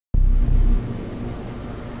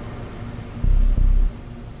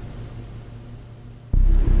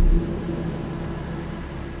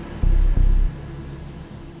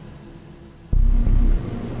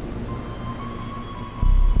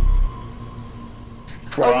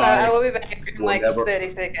Fry. I will be back in like Whatever. 30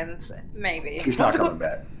 seconds, maybe. He's not coming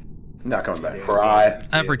back. Not coming back. Fry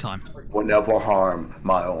Every time. will never harm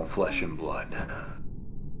my own flesh and blood.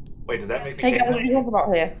 Wait, does that make me Hey guys, what are you talking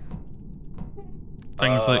about here?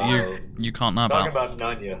 Things that you can't know Talking about.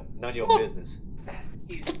 about none of your business.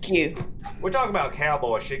 Fuck you. We're talking about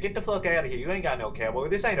cowboy shit. Get the fuck out of here. You ain't got no cowboy.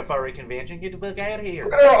 This ain't a furry convention. Get the fuck out of here.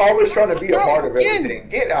 They're always trying to be a part of everything.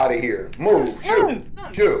 Get out of here. Move. Shoot.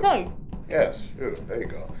 Shoot. No. Yes. Shoot. There you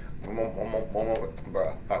go.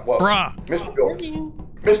 Bruh. Well, Bruh.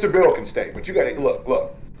 Mr. Bill can stay, but you gotta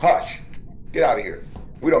look. Hush. Get out of here.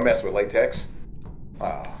 We don't mess with latex.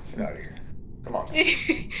 Ah, get out of here. Come on.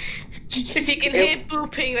 If you can hear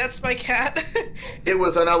booping, that's my cat. It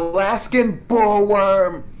was an Alaskan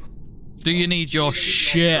bullworm. Do you need your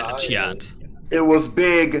shit yet? It was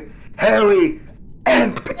big, hairy,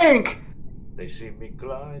 and pink. They see me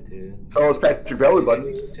gliding. So was Patrick Belly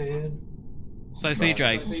Button. So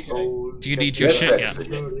CJ, do you need your shit yet?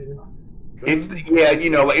 It's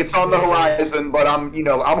it's on the horizon, but I'm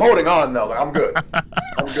holding on though. Like, I'm good.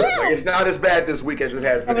 I'm good. Like, it's not as bad this week as it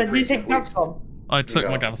has been. Did you take notes on? I took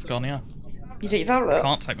my Gaviscon, yeah. You take your tablet?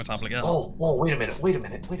 Can't take my tablet yet. Oh, wait a minute.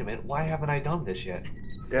 Why haven't I done this yet?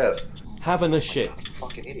 Yes. Having a shit.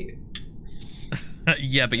 Fucking idiot.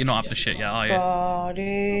 Yeah, but you're not having a shit yet, are you? God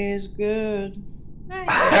is good.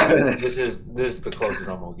 This is the closest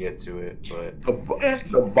I'm gonna get to it, but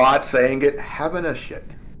The bot saying it, having a shit.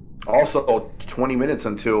 Also, 20 minutes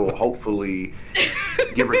until hopefully,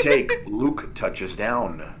 give or take, Luke touches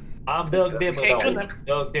down. I'm Doug DimmaDome.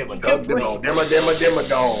 Doug DimmaDome. Doug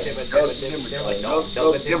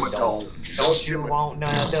DimmaDome. Don't you want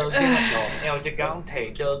none of Doug DimmaDome? Elder gon'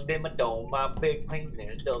 take Doug DimmaDome, my big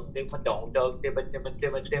penis. Doug DimmaDome. Doug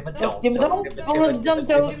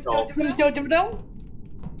Dimmadome?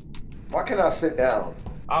 Why can't I sit down?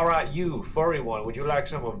 All right, you furry one. Would you like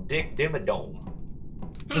some of Dick DimmaDome?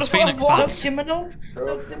 This Phoenix Doug Pants. Dimmadome?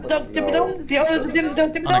 Doug Dimmadome? The other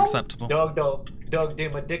Dimmadome? Unacceptable. Doug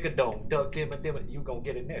DimmaDickadome. Doug Dimmadome. You gon'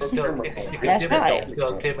 get it next. Doug That's right. Dickadome.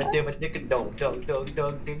 Doug DimmaDickadome. Doug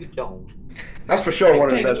Dickadome. That's for sure one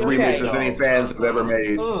of the best Okay. remixes any fans have ever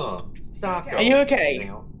made. Socko. Are you okay?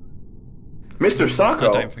 Mr. I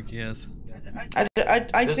Socko. don't think he is.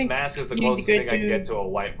 I This think mask is the you need to closest go thing I can get to a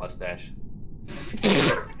white mustache.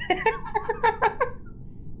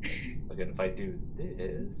 Again, if I do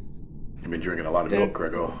this... You've been drinking a lot of milk,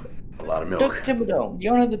 Grego. A lot of Doug milk. Dimmadome.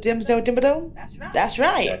 You know the Dimmadome? That's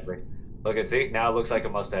right. Exactly. Look and see, now it looks like a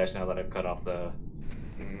mustache now that I've cut off the...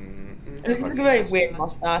 It's a very weird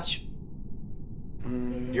mustache.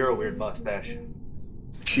 You're a weird mustache.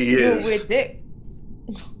 She You're a is. weird dick.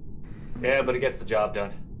 Yeah, but it gets the job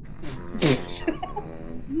done.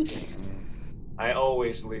 I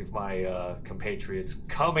always leave my compatriots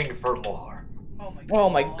coming for more. Oh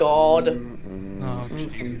my god. Oh,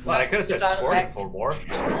 jeez. But I could have said squirting for more.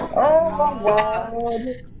 Oh my god.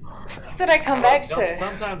 What did I come back to?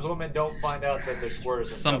 Sometimes women don't find out that they're squirters.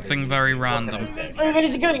 Something very random. Are you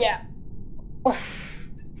ready to go yet?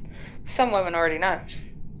 Some women already know.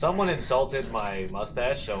 Someone insulted my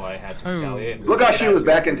mustache, so I had to Oh. retaliate. and Look how she was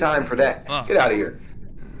back in time for that. Oh. Get out of here.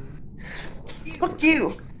 Fuck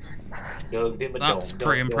you. Doug DimmaDome. That's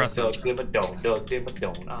pretty impressive. Doug DimmaDome. Doug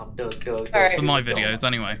DimmaDome. I'm Doug. Alright. For my videos,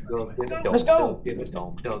 anyway. Let's go.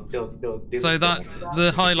 So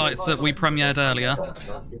the highlights that we premiered earlier,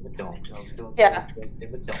 Yeah.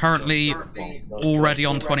 currently already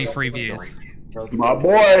on 23 views. My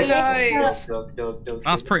boy. Nice.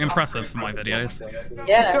 That's pretty impressive for my videos.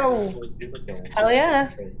 Yeah. Go. Hell yeah.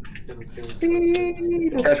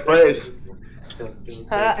 Catchphrase.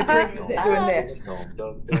 Doing this.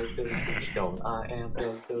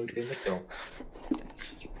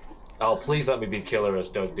 Oh, please let me be killer as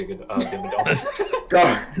Doug DimmaDome.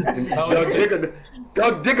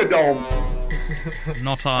 Doug Dickadome.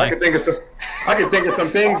 Not I I. can think of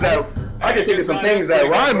some things that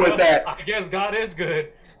rhyme with that. I guess God is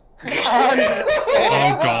good.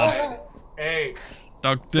 Oh god. 8,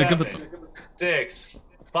 Doug 7, 6,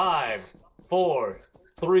 5, 4,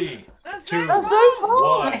 3, 2, That's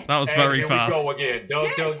so 1. That was And very here fast. We go again. Doug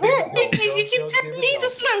You keep telling me to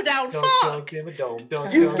slow down. Fuck.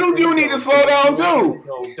 You do need to slow down too.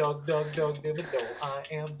 Doug DimmaDome. I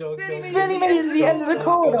am Doug. Benny made it to the end of the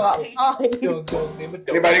corridor.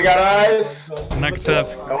 Anybody got eyes? Negative.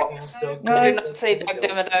 I do not see Doug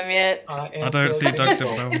DimmaDome yet. I don't see Doug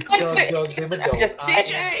DimmaDome. Just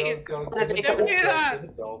CJ! Don't do that!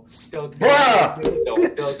 Bruh!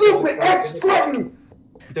 Hit the stupid X button!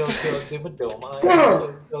 I I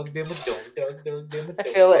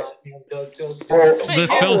feel it. Oh,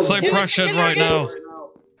 This feels so pressured right now.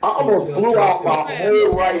 I almost blew out my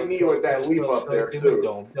whole right knee with that leap up there too.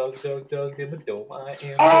 DimmaDome. I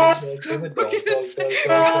am Ah! DimmaDome.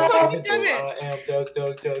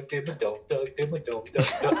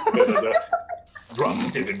 Drop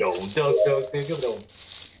DimmaDome.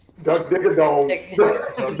 Duck DimmaDome.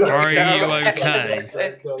 Are you okay?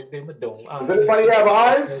 Does anybody have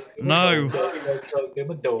eyes? No.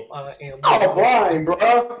 I'm blind, bro.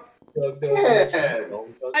 Man.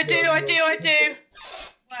 I do.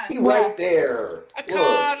 He right there. I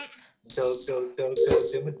can't.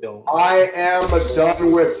 I am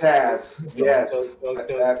done with tasks. Yes.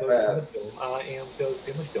 That fast.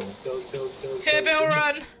 Kirbill,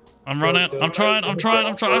 run. I'm running. I'm trying. Fuck!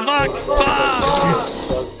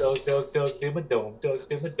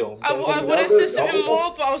 I would have said something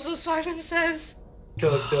more, but also Simon says. You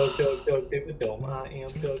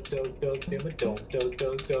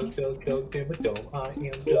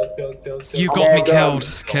got me killed,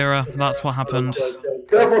 Kira. That's what happened.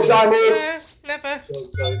 Careful, Simon. Never.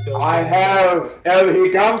 I have El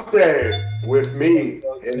Gigante with me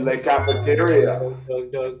in the cafeteria.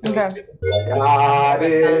 Okay. God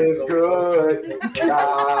is good.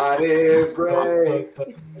 God is great.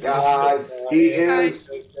 God, He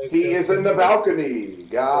is in the balcony.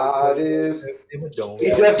 God is. He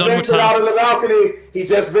just vented out of the balcony. He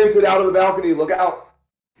just vented out of the balcony. Look out.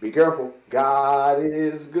 Be careful. God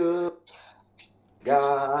is good.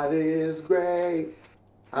 God is great.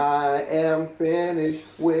 I am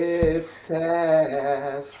finished with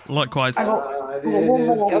tasks. Likewise. God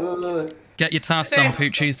is good. Get your task done,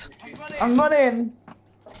 Poochies. I'm running.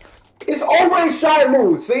 It's always shy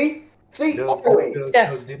mood, see? See? Always.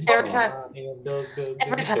 Yeah, every time.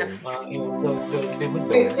 Every time.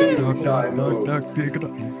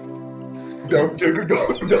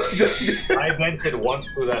 I vented once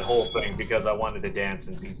through that whole thing because I wanted to dance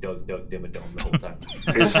and be DimmaDome the whole time.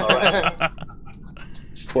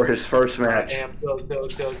 For his first match,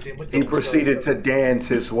 he proceeded to dance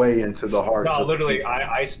his way into the hearts. No, literally,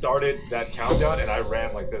 I started that countdown and I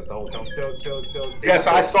ran like this the whole time. Yes,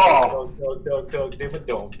 I saw.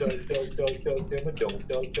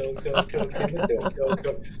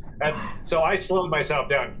 So I slowed myself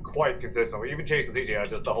down quite consistently. Even chasing CJ, I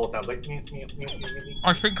just the whole time was like.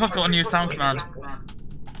 I think I've got a new sound command.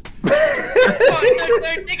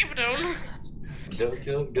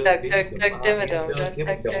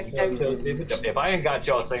 If I ain't got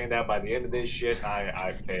y'all saying that by the end of this shit,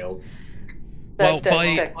 I failed. Well,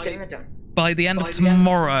 by the end of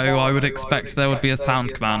tomorrow, I would expect there would be a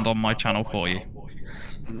sound command on my channel for you.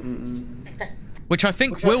 Which I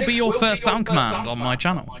think will be your first sound command on my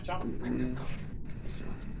channel.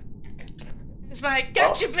 It's my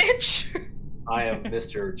gotcha, bitch. I am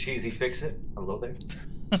Mr. Cheesy Fix-It. Hello there.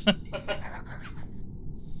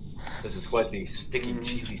 This is quite the sticky,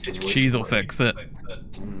 cheesy situation. Cheese'll fix it.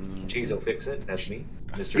 Cheese'll fix it. That's me,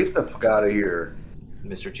 Mr. Get the fuck out of here.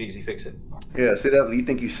 Mr. Cheesy Fix It. Yeah, see that? You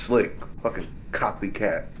think you slick? Fucking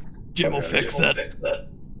copycat. Jim will fix it. I'm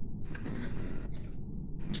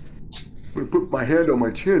gonna put my hand on my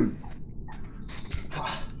chin.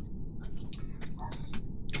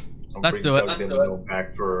 Let's do it.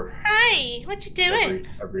 Back for Hey, what you doing?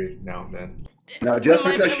 every now and then. Now, just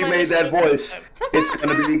because she made that voice, it's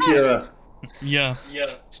gonna be Kira. Yeah.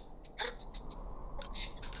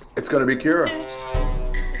 It's gonna be Kira.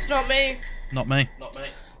 It's not me. Not me.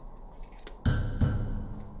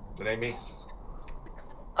 It ain't me.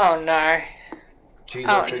 Oh no. Cheese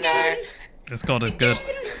Oh fix no. it. This god is good.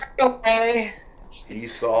 Okay. He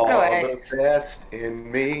saw the best in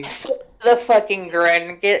me. The fucking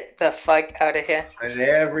grin. Get the fuck out of here. And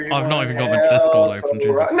everyone I've not even got the Discord open,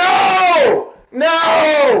 Jesus. No!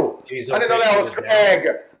 No! Cheese I didn't know that was Fix It. Craig.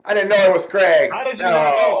 I didn't know it was Craig. How did you not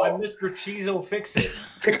know? I'm Mr. Cheezo Fix It.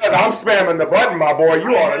 Because I'm spamming the button, my boy.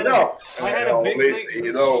 You ought to know. I had a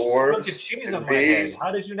big chunk of cheese on my head.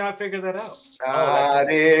 How did you not figure that out? God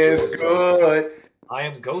is good. I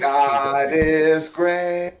am Ghost God Cheezo. is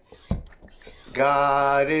great.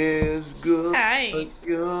 God is good. Hey,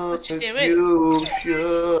 what you doing? You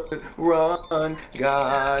should run.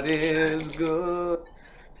 God is good.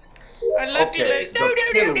 I love you. Okay,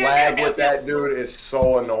 No. the lag with that dude is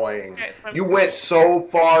so annoying. You went so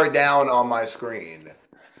far down on my screen.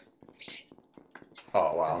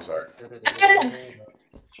 Oh wow, I'm sorry.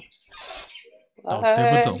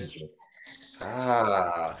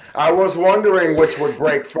 I was wondering which would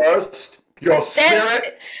break first. Your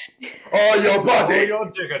spirit or your body? Your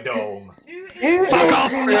DimmaDome. Your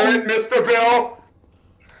spirit, Mr. Bill,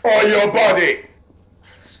 or your body?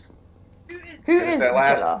 Who is that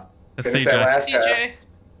last? Bella? It's Finish that CJ. last task. CJ.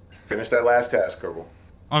 Finish that last task, Kirbill.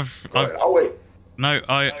 I've I'll wait. No,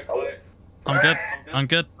 I'm good. I'm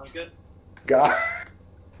good.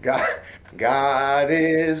 God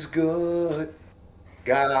is good.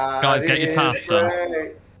 Guys, get your tasks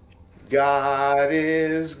done. God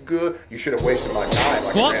is good. You should have wasted my time.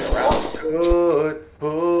 Like What? I ran around. Good.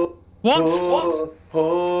 What?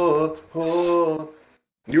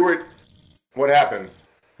 You were. What happened?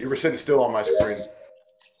 You were sitting still on my screen.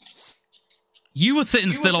 You were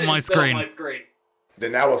sitting still on my screen.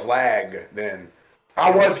 Then that was lag. Then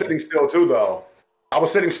I was sitting still too, though. I was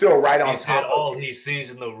sitting still right on top. All he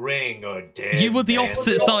sees in the ring are dead. You were the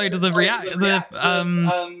opposite side of the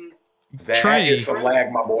That tree. is some lag,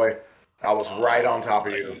 my boy. I was right on top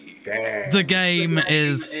of you. Dang. The game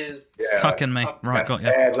is fucking me. Right, got you.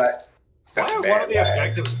 Why are one of the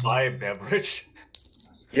objectives buy a beverage?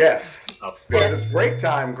 Yes. Because it's break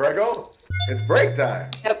time, Grego. It's break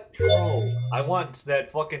time. Yep. Oh, I want that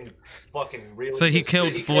fucking really. So he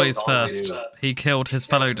killed boys first. He killed his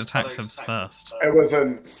fellow detectives first. It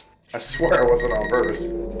wasn't. I swear it wasn't on purpose.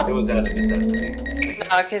 It was out of necessity.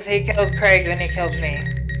 No, because he killed Craig, then he killed me.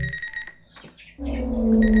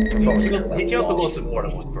 He killed the most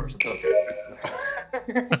important one first. It's okay.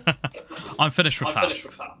 I'm finished with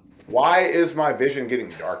tasks. Why is my vision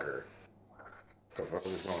getting darker? What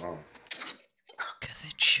is going on? Because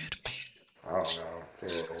it should be. I don't know.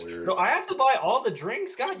 It's a little weird. No, I have to buy all the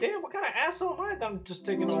drinks? God damn, what kind of asshole am I that I'm just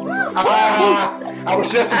taking over? I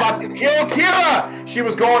was just about to kill Kira! She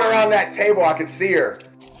was going around that table. I could see her.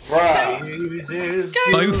 Bruh.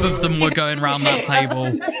 Both of them were going around that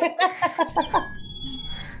table.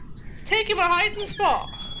 Take him a hiding spot.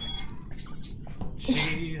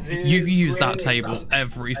 You use that table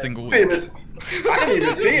every single week. I didn't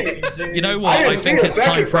even see it. You know what? I think it's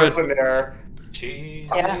time for a... there.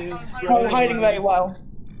 Yeah. I'm hiding very well.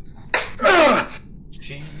 Oh,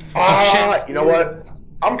 shit. You know what?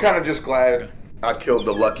 I'm kind of just glad I killed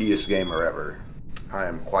the luckiest gamer ever. I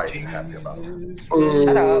am quite happy about it.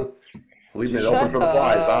 Shut up. Leaving it open for the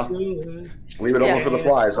flies, huh? Leave it open for the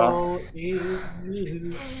flies, huh?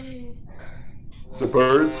 The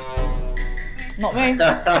birds. Not me.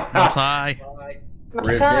 Not I.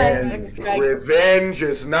 Revenge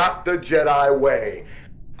is not the Jedi way.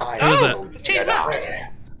 I am Change Jedi.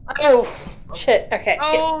 Oh, shit. Okay.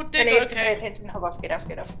 Oh, I need to pay okay. attention. Hold off. Get off.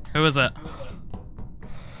 Get off. Who is it?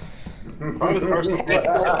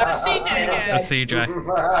 CJ again. It's CJ.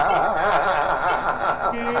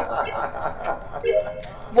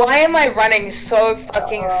 Why am I running so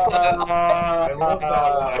fucking slow? I love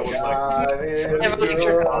that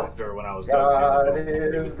when I was God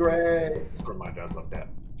is great. That's where my dad loved that.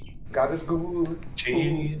 God is good.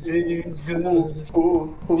 Cheese is good.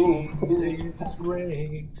 Cheese is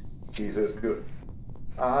great. Cheese is good.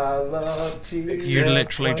 I love cheese. You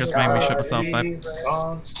literally just made me shit myself, babe.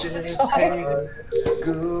 No,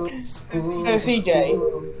 CJ.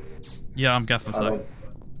 Yeah, I'm guessing so.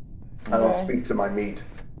 I don't speak to my meat.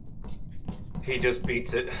 He just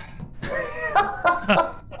beats it.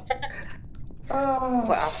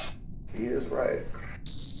 Wow. He is right.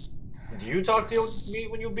 Do you talk to your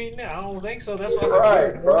meat when you beat me? I don't think so. That's why.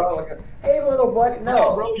 Right, bro. Like hey, little buddy.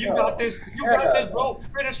 No, bro, you got this. You got this, bro.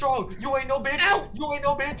 Finish strong. You ain't no bitch. Ow. You ain't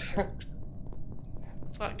no bitch.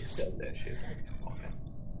 Fuck. Does that shit. Come on, man.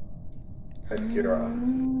 That's Kira.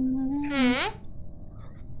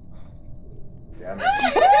 Damn it.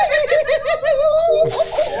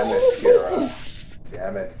 Damn it, Kira.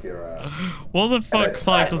 Damn it, Kira. What the fuck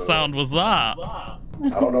type of sound was that? I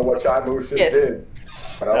don't know what Shy Moose did,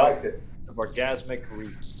 but I liked it. Orgasmic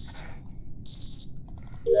reach.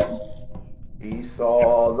 He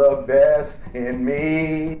saw the best in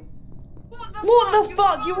me. What the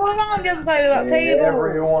fuck? You were on the other side of that table.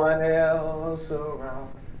 Everyone else around.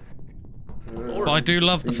 But I do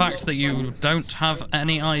love the fact that you don't have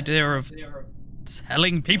any idea of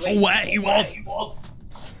telling people where he was.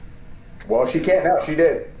 Well, she can't now. She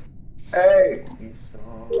did. Hey.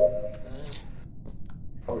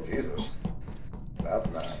 Oh, Jesus. That's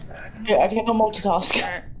not. Yeah, I cannot multitask.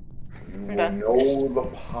 You know the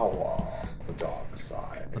power of the dark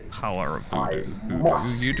side. The power of I voodoo.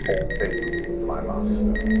 must Voodoo. obey my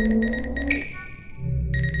master.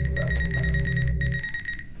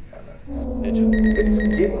 It's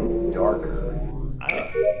getting darker.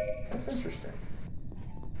 That's interesting.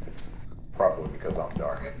 It's probably because I'm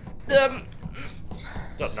dark. What's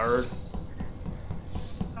up, nerd?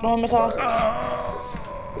 Multitask.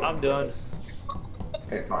 I'm done.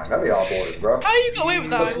 Okay, fine. That'd be all boys, bro. How you got away with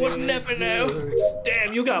that? I would never know.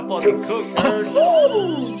 Damn, you got fucking cooked,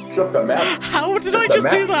 nerd. Shut the map. How did I just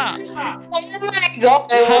do that? Oh my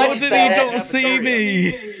god. How did he not see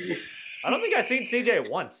me? I don't think I've seen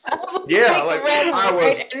CJ once. Yeah, like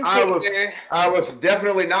I was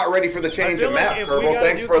definitely not ready for the change of map. Kirbill,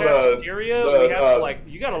 thanks for the we have to, like,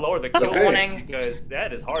 you gotta lower the kill warning because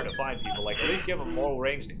that is hard to find people. Like, at least give them more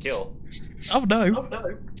range to kill. Oh no.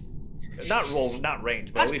 Not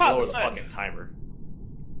range, but at least lower the fucking timer.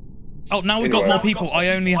 Oh, now we've got more people. I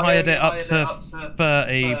only hired it up to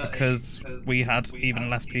 30 because we had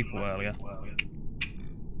even less people earlier.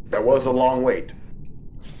 That was a long wait.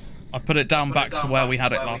 I put it down back to where we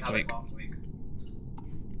had it last week.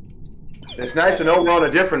 It's nice to know we're on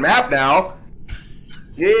a different map now.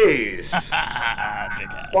 Jeez.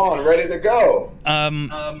 Come on, ready to go.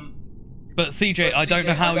 But CJ, I don't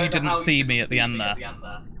know how you didn't see me at the end there.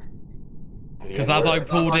 Because as I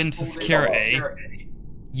pulled into security,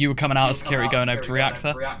 you were coming out of security going over to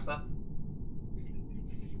reactor.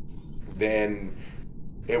 Then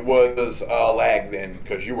it was lag then,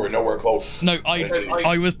 because you were nowhere close. No,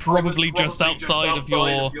 I was probably just outside of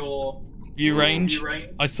your view range.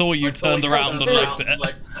 I saw you turned around and looked at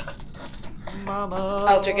it. Mama,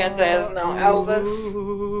 Altogether is now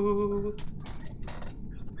Elvis.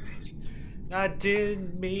 I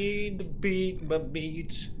didn't mean to beat my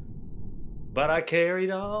beats, but I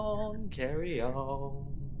carried on.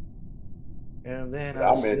 And then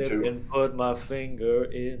I slipped and put my finger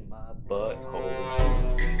in my butthole.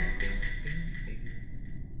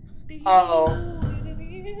 Oh.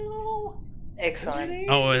 Excellent.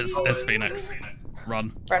 Oh, it's Phoenix.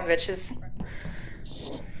 Run. Run, bitches.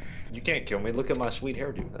 You can't kill me. Look at my sweet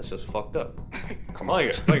hairdo. That's just fucked up. Come on.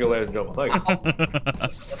 Thank you, ladies and gentlemen. Thank you.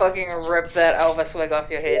 Fucking rip that Elvis wig off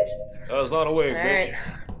your head. That's not a wig, bitch.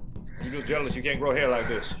 You're just jealous you can't grow hair like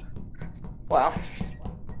this. Well,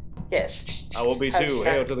 yes. I will be too.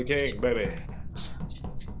 Hail to the king, baby.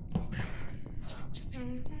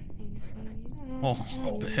 Oh,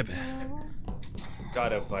 baby.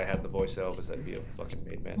 God, if I had the voice of Elvis, I'd be a fucking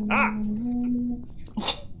made man. Ah!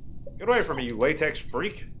 Get away from me, you latex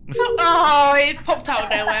freak. Oh, it popped out of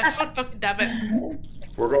nowhere. God fucking damn it.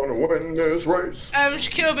 We're gonna win this race.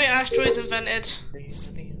 Secure me asteroids invented.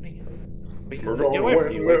 We're gonna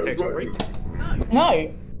win this race.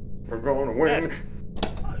 No. We're gonna win. Yes.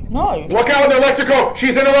 No. Look out in the electrical!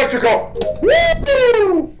 She's in electrical!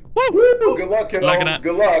 Woo! Woo! Good luck, kiddos.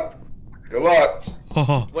 Good luck. Good luck.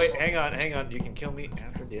 Oh. Wait, hang on. You can kill me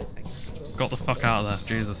after this. Got the fuck out of there,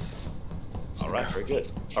 Jesus. Alright, very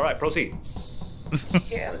good. Alright, proceed.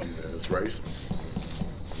 Yeah. This race.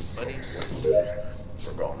 Buddy.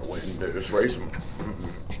 We're gonna win this race.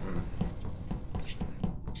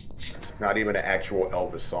 It's not even an actual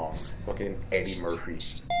Elvis song. Fucking Eddie Murphy.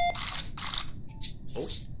 Oh.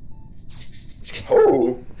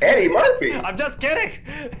 Oh, Eddie Murphy. I'm just kidding.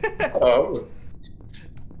 Oh.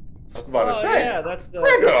 I was about to say. Yeah, that's the.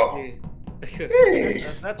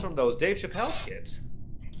 That's from those Dave Chappelle skits.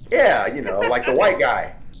 Yeah, you know, like the white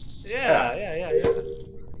guy. Yeah.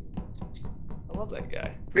 I love that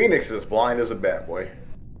guy. Phoenix is blind as a bat boy.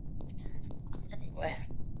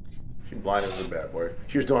 She's blind as a bat boy.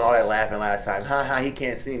 She was doing all that laughing last time. He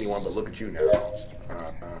can't see anyone, but look at you now.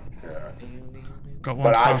 Yeah. Got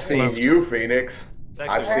one but I've seen left. You, Phoenix.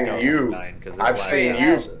 I've seen you. I've seen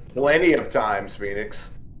you plenty of times,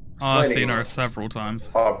 Phoenix. Oh, I've seen her several times.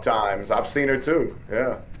 I've seen her too.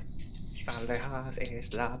 Yeah.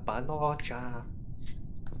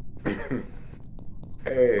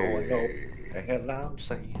 Hey.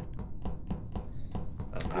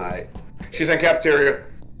 She's in cafeteria.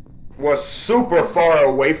 Was super far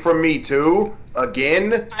away from me too.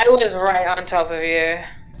 Again. I was right on top of you.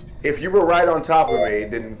 If you were right on top of me,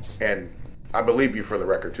 then, and I believe you for the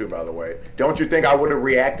record too, by the way. Don't you think I would have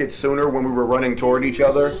reacted sooner when we were running toward each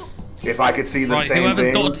other? If I could see the same thing. Whoever's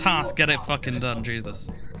got a task, get it fucking done, Jesus.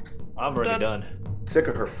 I'm already done. Sick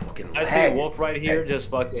of her fucking I see Wolf right here just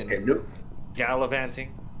fucking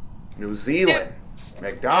gallivanting. New Zealand.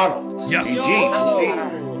 McDonald's. Yes.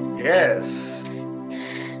 Yes.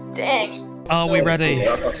 Dang. Are we ready?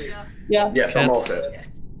 Yeah. Yes, I'm all set.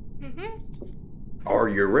 Are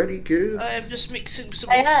you ready, kids? I am just mixing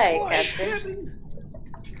some. Hey, Captain.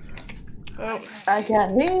 Oh, I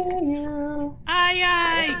can't hear you.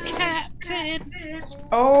 Aye, Captain.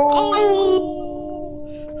 Oh.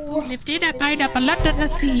 Lifted up pineapple under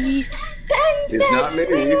the sea. It's not me.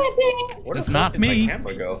 It's not me. Not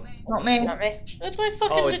me. Not me. That's my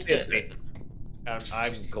fucking lifted. It's me.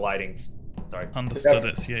 I'm gliding. Sorry. Understood,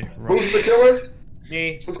 it's you. Right. Who's the killer?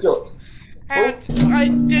 Me. Who's the killer? I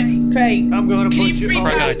did. Craig. I'm gonna put Can you you free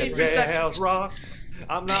on pass the me for a second? jail's rock.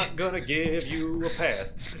 I'm not gonna give you a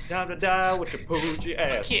pass. Time to die with your poochie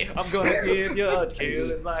ass. I'm gonna give you a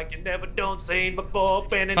killing like you never done seen before.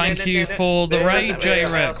 Thank you for the raid,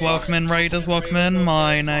 J-Rick. Welcome in, raiders, welcome in.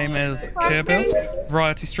 My name is Kirbill,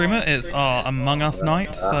 variety streamer. It's our Among Us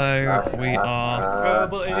night, so we are...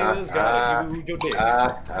 Kirbill is gonna use your dick.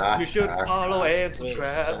 You should follow and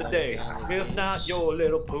subscribe today. If not, you're a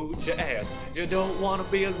little poochie ass. You don't wanna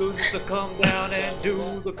be a loser, so come down and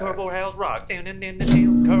do the Kirbill House Rock.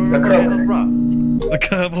 Kirbill Rock. The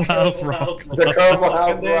Kirbill House Rock. The Kirbill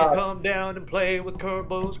House And then Rock. come down and play with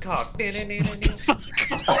Kirbill's cock. Then.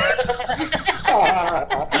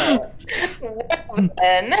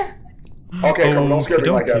 Okay, come on, don't scare me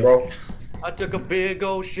like that, bro. I took a big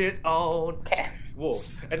old shit on Okay.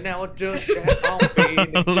 Wolf, and now I just shat on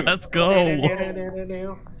feeding you. Let's go.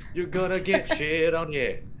 You're gonna get shit on,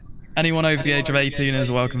 yeah. Anyone over the age of 18 is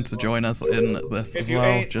welcome to join us in this as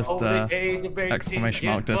well. Just exclamation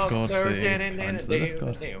mark Discord to come into the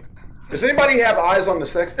Discord. Does anybody have eyes on the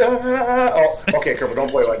sex? Oh, okay, Kirby, don't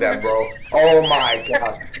play like that, bro. Oh my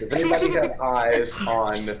god. Does anybody have eyes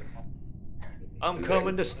on... I'm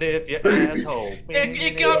coming to sniff your asshole.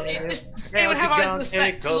 You go. They would have eyes on the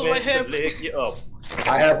snacks all my hip.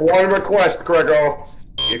 I have one request, Grego.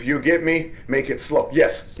 If you get me, make it slow.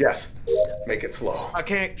 Yes, yes. Make it slow. I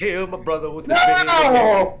can't kill my brother with this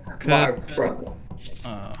No! My Good. brother.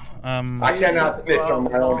 I cannot snitch on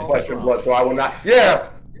my own flesh and blood, so I will not.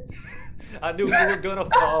 Yes! I knew you were gonna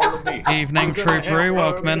follow me. Evening, True Brew.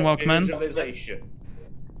 Welcome in, welcome in.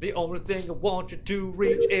 The only thing I want you to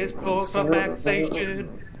reach is relaxation.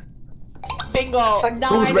 Bingo.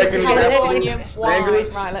 Who's making me Californian happy? wine.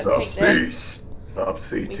 Right, let's take this. Of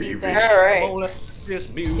CTV. Alright. Yes,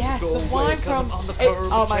 the wine from.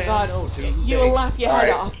 Oh my god. You will laugh your head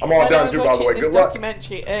off. I'm all done too, by the way. Good luck.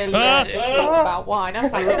 Documentary earlier about wine. I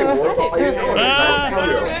was like, I've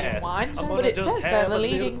had it. Wine, but it says they're the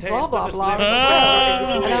leading blah blah blah.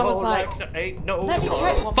 And I was like, let me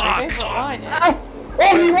check what my favorite wine is.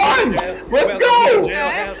 Oh, you won! Let's go!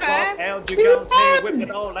 You gonna whip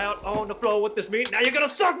it all out on the floor with this meat. Now you're gonna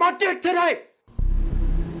suck my dick today!